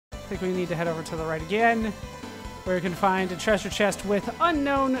think we need to head over to the right again, where we can find a treasure chest with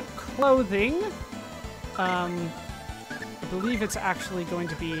unknown clothing. I believe it's actually going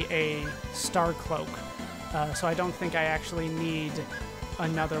to be a star cloak, so I don't think I actually need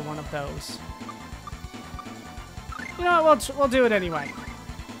another one of those. You know what, we'll do it anyway.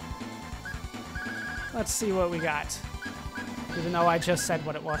 Let's see what we got, even though I just said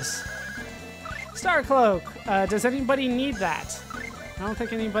what it was. Star cloak. Does anybody need that? I don't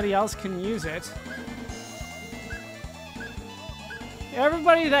think anybody else can use it.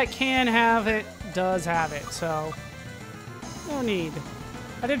 Everybody that can have it does have it, so no need.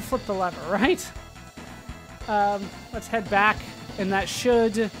 I did flip the lever, right? Let's head back, and that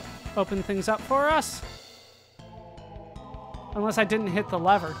should open things up for us. Unless I didn't hit the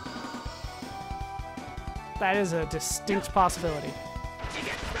lever. That is a distinct possibility.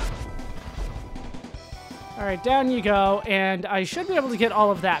 Alright, down you go, and I should be able to get all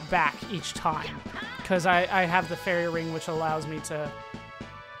of that back each time, because I have the fairy ring, which allows me to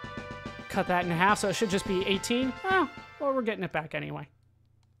cut that in half, so it should just be 18. Oh, well, we're getting it back anyway.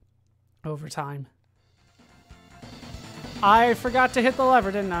 Over time. I forgot to hit the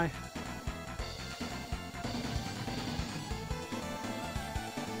lever, didn't I?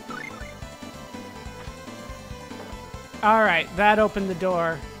 Alright, that opened the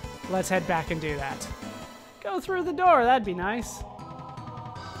door. Let's head back and do that. Go through the door, that'd be nice.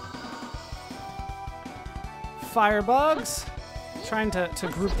 Firebugs. Trying to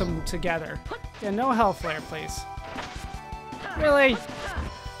group them together. Yeah, no hell flare, please. Really?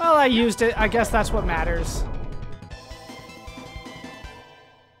 Well, I used it. I guess that's what matters.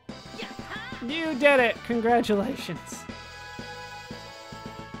 You did it! Congratulations.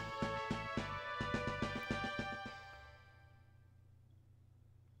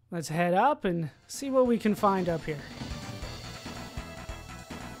 Let's head up and see what we can find up here.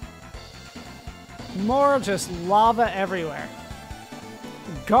 More just lava everywhere.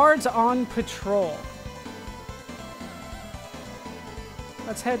 Guards on patrol.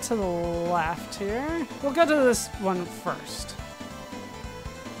 Let's head to the left here. We'll go to this one first.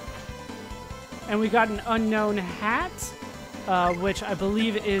 And we got an unknown hat, which I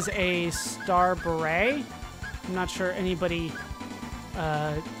believe is a star beret. I'm not sure anybody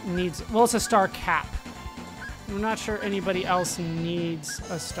needs... Well, it's a star cap. I'm not sure anybody else needs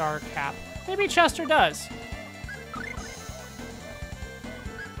a star cap. Maybe Chester does.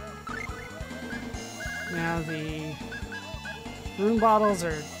 Now the room bottles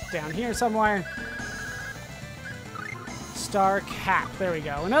are down here somewhere. Star cap. There we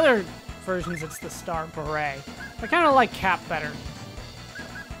go. In other versions, it's the star beret. I kind of like cap better.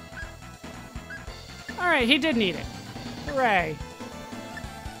 Alright, he did need it. Hooray.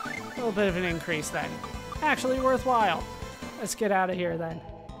 A little bit of an increase then. Actually worthwhile. Let's get out of here then.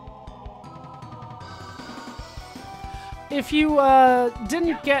 If you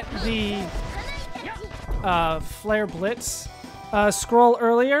didn't get the Flare Blitz scroll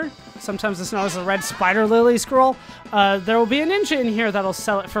earlier, sometimes it's known as the Red Spider Lily scroll, there will be a ninja in here that'll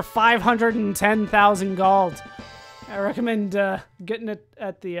sell it for 510,000 gold. I recommend getting it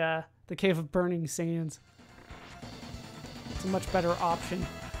at the Cave of Burning Sands. It's a much better option.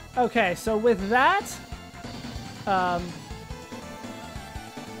 Okay, so with that,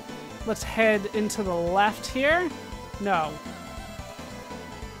 let's head into the left here. No.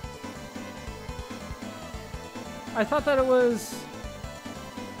 I thought that it was...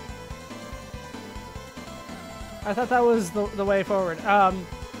 I thought that was the way forward.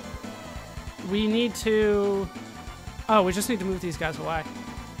 We need to... Oh, we just need to move these guys away.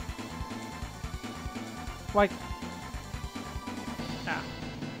 Like... Ah.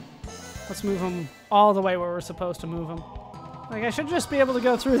 Let's move them all the way where we're supposed to move them. Like, I should just be able to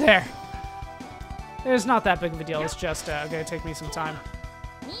go through there. It's not that big of a deal. It's just gonna take me some time.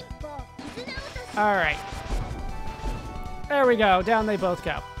 Alright. There we go. Down they both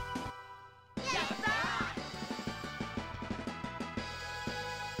go.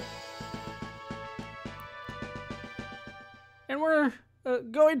 And we're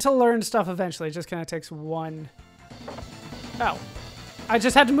going to learn stuff eventually. It just kind of takes one... Oh. I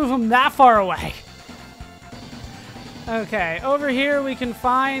just had to move him that far away. Okay, over here we can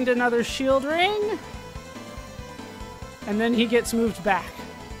find another shield ring. And then he gets moved back.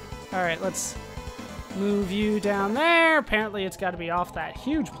 Alright, let's move you down there. Apparently it's got to be off that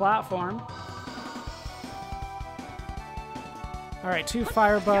huge platform. Alright, 2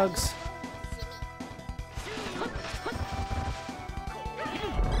 firebugs.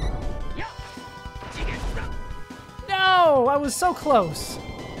 No! I was so close.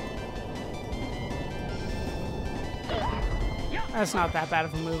 That's not that bad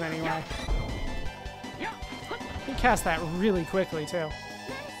of a move anyway. He cast that really quickly, too.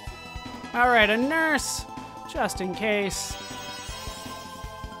 Alright, a nurse, just in case.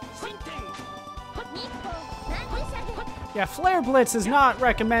 Yeah, Flare Blitz is not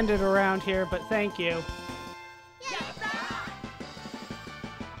recommended around here, but thank you.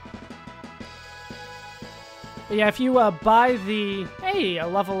 But yeah, if you buy the... Hey, a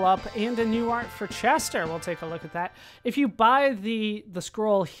level up and a new art for Chester. We'll take a look at that. If you buy the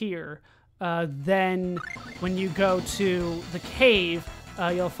scroll here, then when you go to the cave,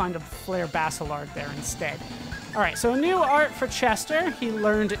 you'll find a Flare Basilard there instead. Alright, so a new art for Chester. He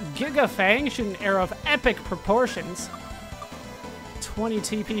learned Giga Fang, shoot an arrow of epic proportions. 20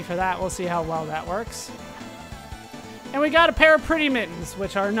 TP for that. We'll see how well that works. And we got a pair of Pretty Mittens,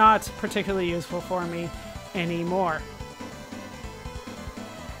 which are not particularly useful for me anymore.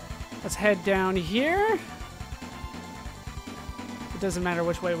 Let's head down here. It doesn't matter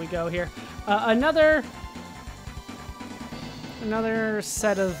which way we go here. Another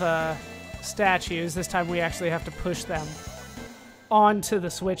set of statues. This time we actually have to push them onto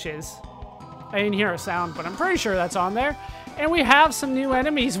the switches. I didn't hear a sound, but I'm pretty sure that's on there. And we have some new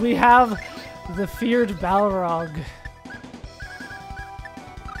enemies. We have the feared Balrog.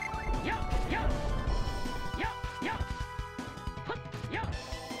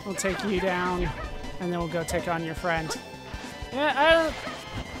 We'll take you down, and then we'll go take on your friend. Yeah,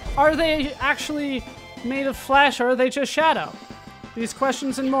 are they actually made of flesh, or are they just shadow? These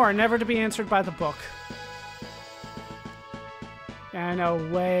questions and more, never to be answered by the book. Yeah, I know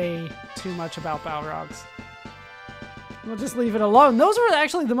way too much about Balrogs. We'll just leave it alone. Those were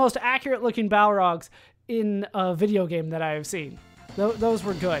actually the most accurate looking Balrogs in a video game that I have seen. Those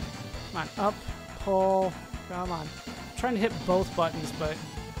were good. Come on, up, pull, come on. I'm trying to hit both buttons, but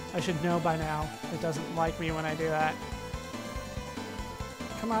I should know by now. It doesn't like me when I do that.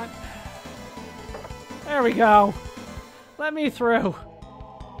 Come on. There we go. Let me through.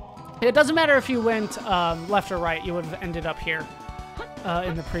 It doesn't matter if you went left or right. You would have ended up here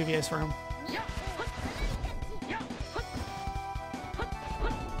in the previous room.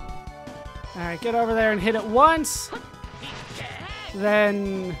 Alright, get over there and hit it once.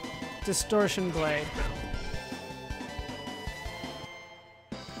 Then Distortion Blade.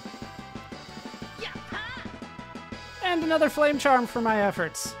 And another Flame Charm for my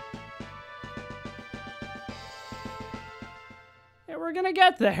efforts. Yeah, we're gonna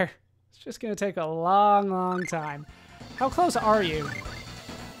get there. It's just gonna take a long, long time. How close are you?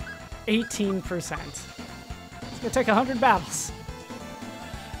 18%. It's gonna take 100 battles.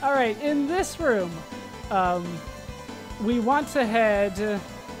 Alright, in this room, we want to head...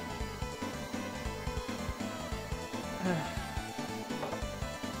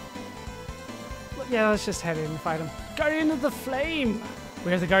 yeah, let's just head in and fight him. Guardian of the Flame!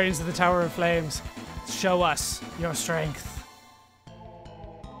 We are the Guardians of the Tower of Flames. Show us your strength.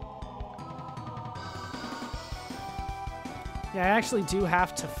 Yeah, I actually do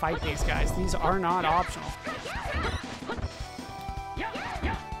have to fight these guys. These are not optional.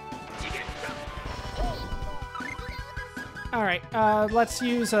 Alright, let's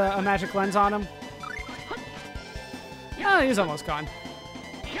use a magic lens on him. Oh, he's almost gone.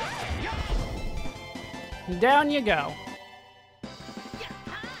 Down you go.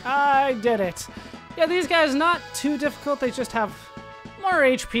 I did it. Yeah, these guys not too difficult. They just have more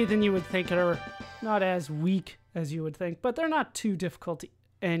HP than you would think, or not as weak as you would think, but they're not too difficult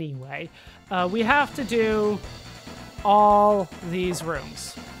anyway. We have to do all these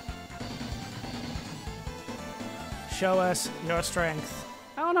rooms. Show us your strength.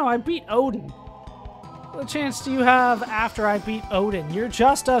 I don't know, I beat Odin. What chance do you have after I beat Odin? You're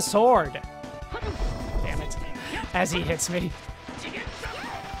just a sword. Damn it. As he hits me.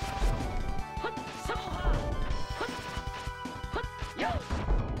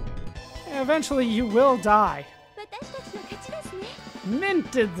 Eventually you will die.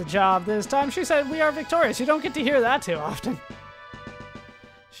 Mint did the job this time. She said we are victorious. You don't get to hear that too often.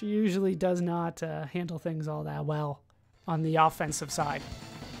 She usually does not handle things all that well on the offensive side.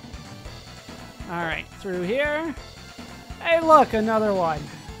 Alright, through here. Hey look, another one.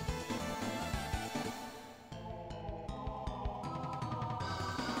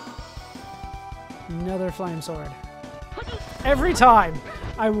 Another flame sword. Every time.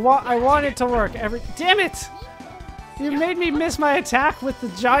 I want it to work. Damn it! You made me miss my attack with the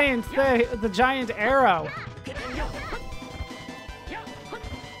giant thing, the giant arrow.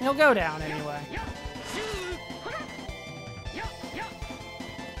 He'll go down anyway.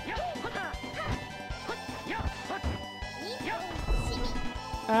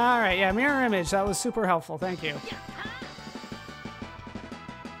 Alright, yeah, mirror image. That was super helpful. Thank you.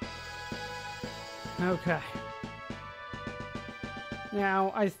 Okay.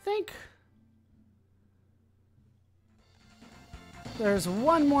 Now, I think there's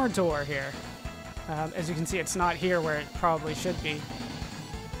one more door here. As you can see, it's not here where it probably should be.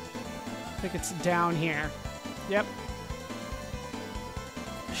 I think it's down here. Yep.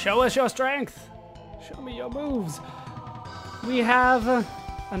 Show us your strength. Show me your moves. We have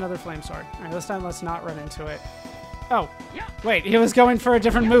another flame sword. All right, this time let's not run into it. Oh, wait, he was going for a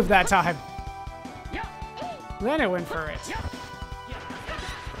different move that time. Then it went for it.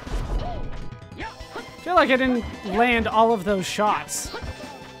 I feel like I didn't land all of those shots.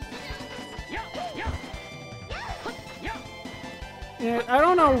 Yeah, I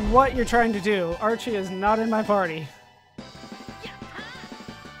don't know what you're trying to do. Archie is not in my party.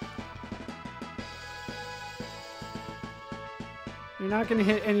 You're not going to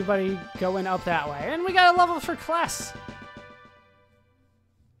hit anybody going up that way. And we got a level for Kless.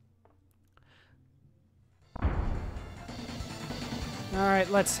 Alright,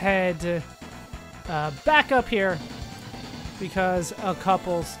 let's head back up here because a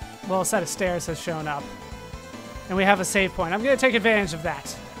set of stairs has shown up. And we have a save point. I'm going to take advantage of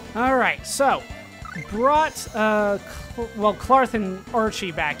that. Alright, so brought Clarth and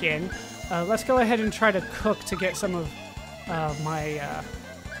Archie back in. Let's go ahead and try to cook to get some of my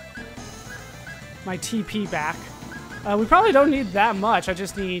TP back. We probably don't need that much. I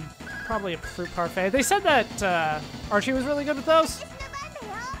just need probably a fruit parfait. They said that Archie was really good at those.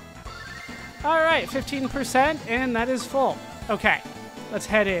 All right, 15%, and that is full. Okay, let's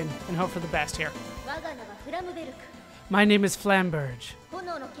head in and hope for the best here. My name is Flamberge.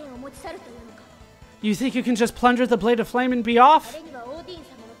 You think you can just plunder the Blade of Flame and be off?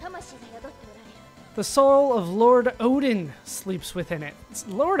 The soul of Lord Odin sleeps within it. It's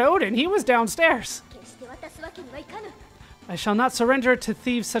Lord Odin, he was downstairs. I shall not surrender it to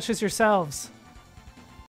thieves such as yourselves.